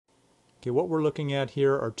Okay, what we're looking at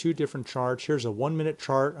here are two different charts. Here's a 1 minute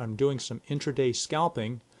chart. I'm doing some intraday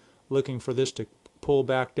scalping, looking for this to pull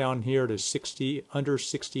back down here to 60, under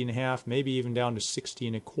 60 and a half, maybe even down to 60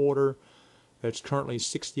 and a quarter. That's currently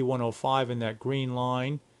 61.05 in that green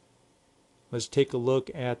line. Let's take a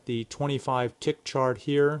look at the 25 tick chart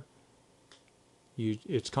here.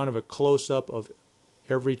 It's kind of a close-up of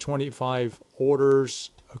every 25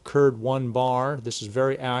 orders occurred one bar. This is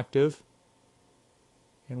very active.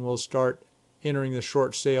 And we'll start entering the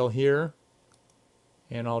short sale here.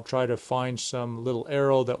 And I'll try to find some little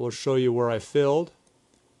arrow that will show you where I filled.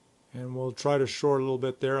 And we'll try to short a little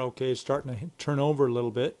bit there. Okay, it's starting to turn over a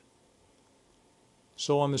little bit.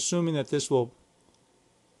 So I'm assuming that this will,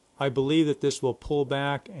 I believe that this will pull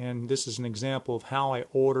back, and this is an example of how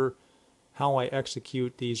I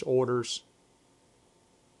execute these orders.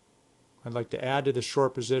 I'd like to add to the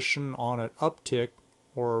short position on an uptick,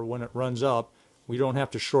 or when it runs up. We don't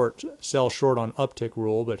have to sell short on uptick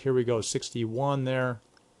rule, but here we go, 61 there.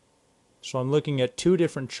 So I'm looking at two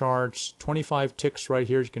different charts, 25 ticks right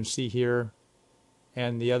here, you can see here,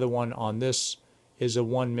 and the other one on this is a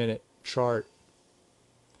 1 minute chart.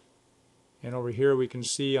 And over here we can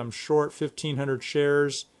see I'm short 1,500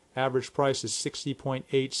 shares. Average price is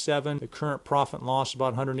 60.87. The current profit and loss is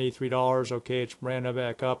about $183. Okay, it's ran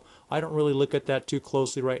back up. I don't really look at that too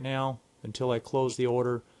closely right now until I close the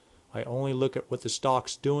order. I only look at what the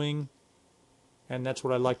stock's doing, and that's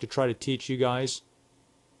what I like to try to teach you guys.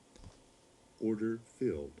 Order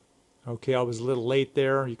filled. Okay, I was a little late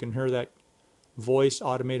there. You can hear that voice,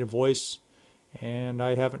 automated voice, and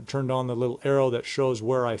I haven't turned on the little arrow that shows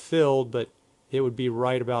where I filled, but it would be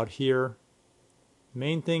right about here.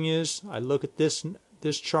 Main thing is I look at this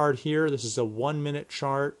chart here. This is a 1 minute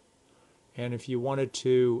chart, and if you wanted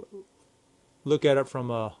to look at it from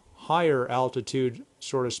a higher altitude,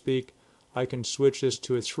 so to speak, I can switch this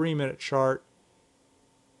to a 3 minute chart,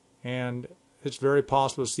 and it's very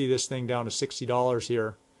possible to see this thing down to $60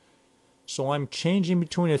 here. So I'm changing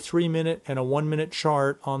between a 3 minute and a 1 minute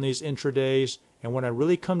chart on these intradays, and when I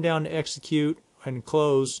really come down to execute and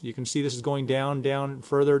close, you can see this is going down, down,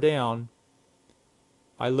 further down.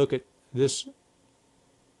 I look at this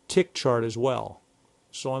tick chart as well.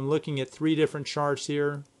 So I'm looking at three different charts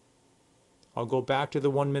here. I'll go back to the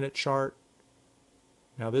 1 minute chart.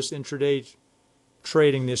 Now this intraday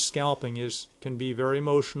trading, this scalping can be very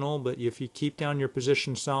emotional, but if you keep down your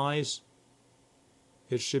position size,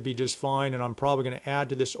 it should be just fine. And I'm probably going to add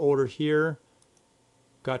to this order here.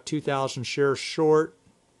 Got 2,000 shares short.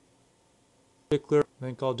 I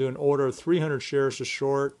think I'll do an order of 300 shares to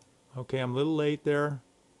short. Okay, I'm a little late there.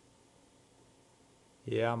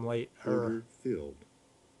 Yeah, I'm late. Order filled.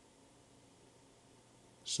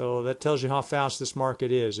 So that tells you how fast this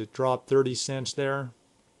market is. It dropped 30 cents there.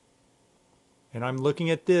 And I'm looking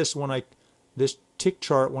at this this tick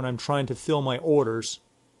chart when I'm trying to fill my orders.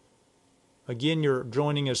 Again, you're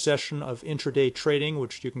joining a session of intraday trading,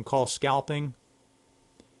 which you can call scalping,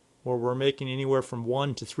 where we're making anywhere from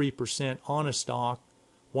 1 to 3% on a stock.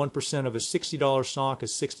 1% of a $60 stock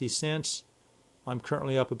is 60 cents. I'm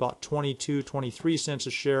currently up about 22, 23 cents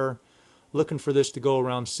a share. Looking for this to go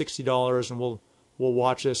around $60, and we'll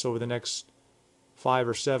watch this over the next 5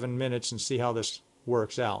 or 7 minutes and see how this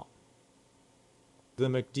works out. The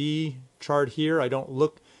MACD chart here, I don't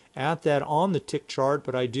look at that on the tick chart,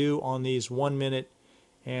 but I do on these 1 minute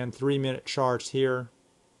and 3 minute charts here.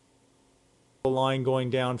 The line going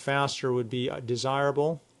down faster would be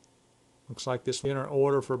desirable. Looks like this in our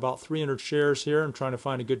order for about 300 shares here. I'm trying to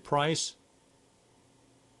find a good price.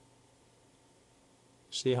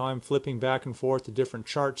 See how I'm flipping back and forth to different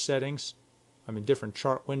chart settings. I'm in different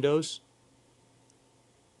chart windows.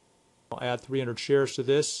 I'll add 300 shares to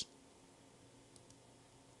this.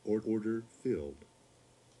 Order filled.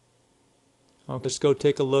 Let's go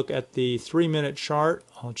take a look at the 3 minute chart.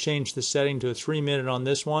 I'll change the setting to a 3 minute on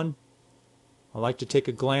this one. I like to take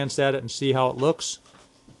a glance at it and see how it looks.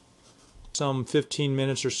 Some 15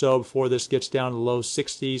 minutes or so before this gets down to the low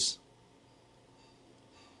 60s.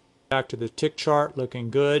 Back to the tick chart, looking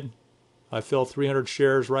good. I filled 300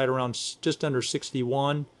 shares right around just under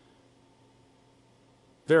 61.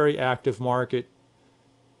 Very active market.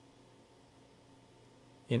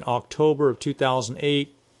 In October of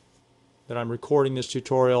 2008 that I'm recording this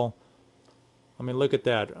tutorial, I mean, look at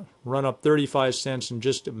that. Run up 35 cents in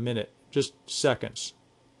just a minute, just seconds.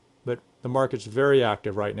 But the market's very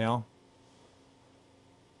active right now.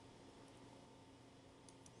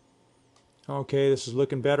 Okay, this is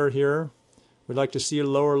looking better here. We'd like to see a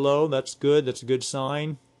lower low. That's good. That's a good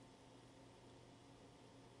sign.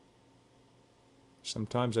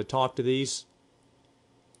 Sometimes I talk to these.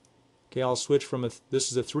 Okay, I'll switch from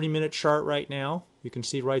this is a 3-minute chart right now. You can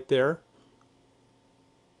see right there.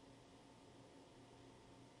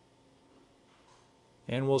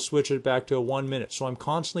 And we'll switch it back to a 1 minute. So I'm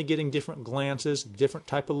constantly getting different glances, different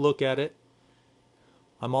type of look at it.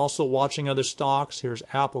 I'm also watching other stocks. Here's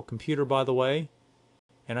Apple Computer, by the way.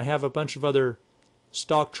 And I have a bunch of other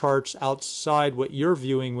stock charts outside what your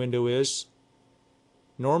viewing window is.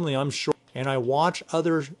 Normally I'm short, and I watch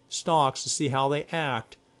other stocks to see how they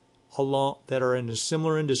act along that are in a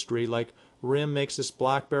similar industry. Like RIM makes this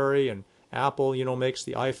BlackBerry, and Apple, makes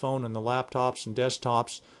the iPhone and the laptops and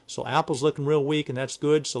desktops. So Apple's looking real weak, and that's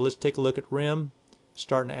good. So let's take a look at RIM.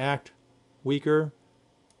 Starting to act weaker.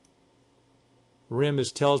 RIM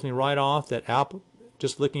tells me right off that Apple,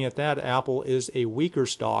 just looking at that, Apple is a weaker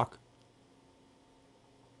stock.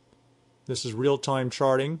 This is real-time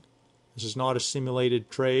charting. This is not a simulated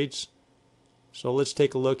trades. So let's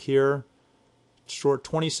take a look here. Short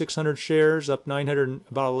 2,600 shares, up $900,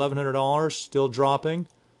 about $1,100, still dropping.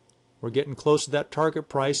 We're getting close to that target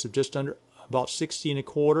price of just under about 60 and a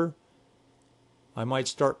quarter. I might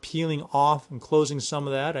start peeling off and closing some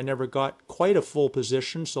of that. I never got quite a full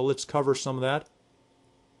position, so let's cover some of that.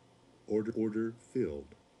 Order filled.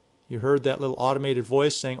 You heard that little automated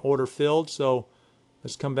voice saying order filled, so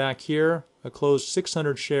let's come back here. I closed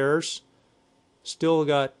 600 shares. Still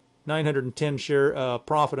got 910 share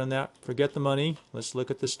profit on that. Forget the money. Let's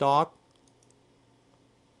look at the stock.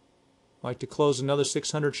 I'd like to close another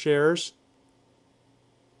 600 shares.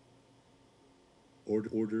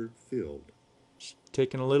 Order filled.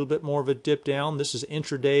 Taking a little bit more of a dip down. This is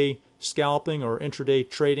intraday scalping or intraday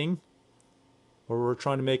trading, where we're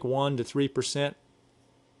trying to make 1 to 3%.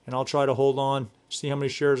 And I'll try to hold on, see how many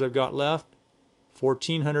shares I've got left.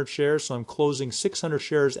 1,400 shares, so I'm closing 600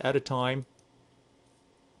 shares at a time.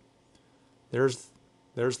 There's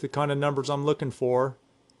the kind of numbers I'm looking for.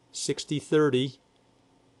 60-30.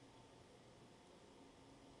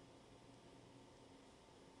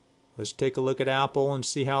 Let's take a look at Apple and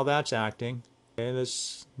see how that's acting. Okay,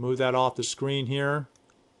 let's move that off the screen here.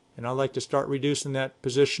 And I'd like to start reducing that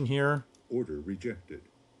position here. Order rejected.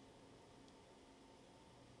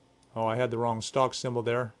 Oh, I had the wrong stock symbol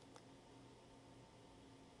there.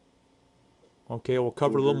 Okay, we'll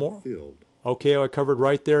cover a little more. Filled. Okay, I covered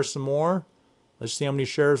right there some more. Let's see how many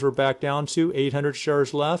shares we're back down to. 800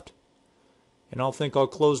 shares left. And I'll think I'll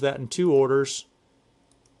close that in 2 orders.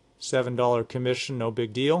 $7 commission, no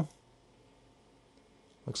big deal.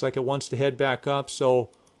 Looks like it wants to head back up, so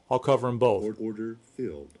I'll cover them both. Order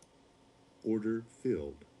filled. Order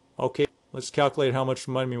filled. Okay, let's calculate how much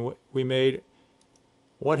money we made.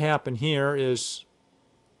 What happened here is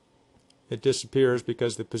it disappears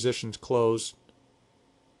because the position's closed.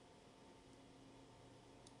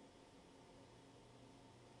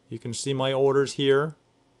 You can see my orders here.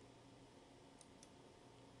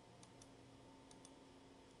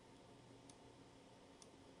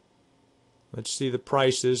 Let's see the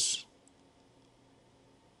prices.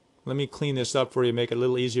 Let me clean this up for you, make it a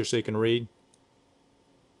little easier so you can read.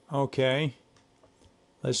 Okay.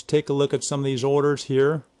 Let's take a look at some of these orders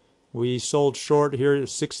here. We sold short here at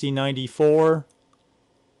 60.94.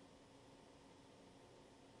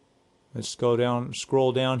 Let's go down,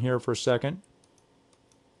 scroll down here for a second.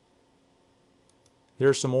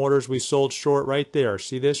 Here's some orders we sold short right there.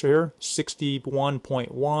 See this right here?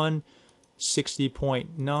 61.1,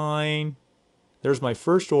 60.9. There's my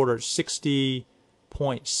first order at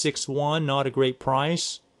 60.61, not a great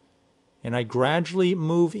price. And I gradually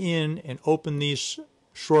move in and open these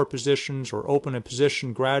short positions, or open a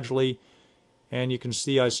position gradually. And you can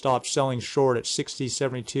see I stopped selling short at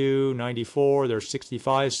 60.72.94. There's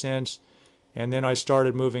 65 cents. And then I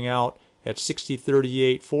started moving out at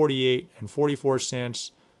 60.38, 48, and 44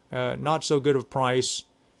 cents. Not so good of price.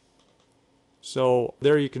 So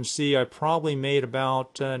there you can see I probably made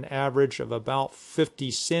about an average of about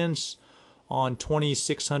 50 cents on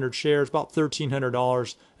 2,600 shares, about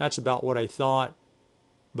 $1,300. That's about what I thought.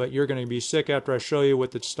 But you're going to be sick after I show you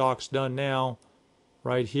what the stock's done now.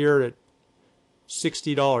 Right here at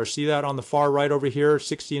 $60. See that on the far right over here,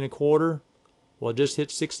 60 and a quarter? Well, it just hit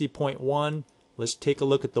 60.1. Let's take a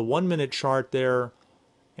look at the 1 minute chart there.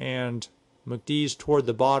 And MACD's toward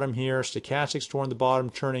the bottom here. Stochastic's toward the bottom,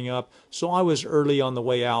 turning up. So I was early on the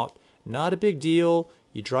way out. Not a big deal.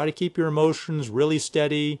 You try to keep your emotions really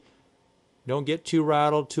steady. Don't get too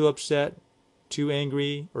rattled, too upset, too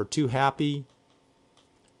angry, or too happy.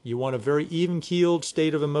 You want a very even-keeled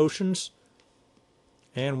state of emotions.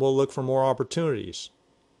 And we'll look for more opportunities.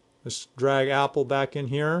 Let's drag Apple back in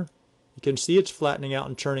here. You can see it's flattening out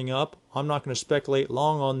and turning up. I'm not going to speculate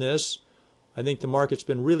long on this. I think the market's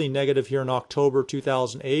been really negative here in October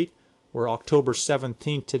 2008. We're October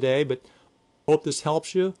 17th today, but hope this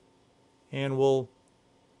helps you, and we'll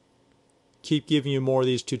keep giving you more of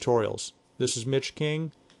these tutorials. This is Mitch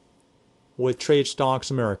King with Trade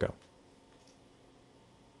Stocks America.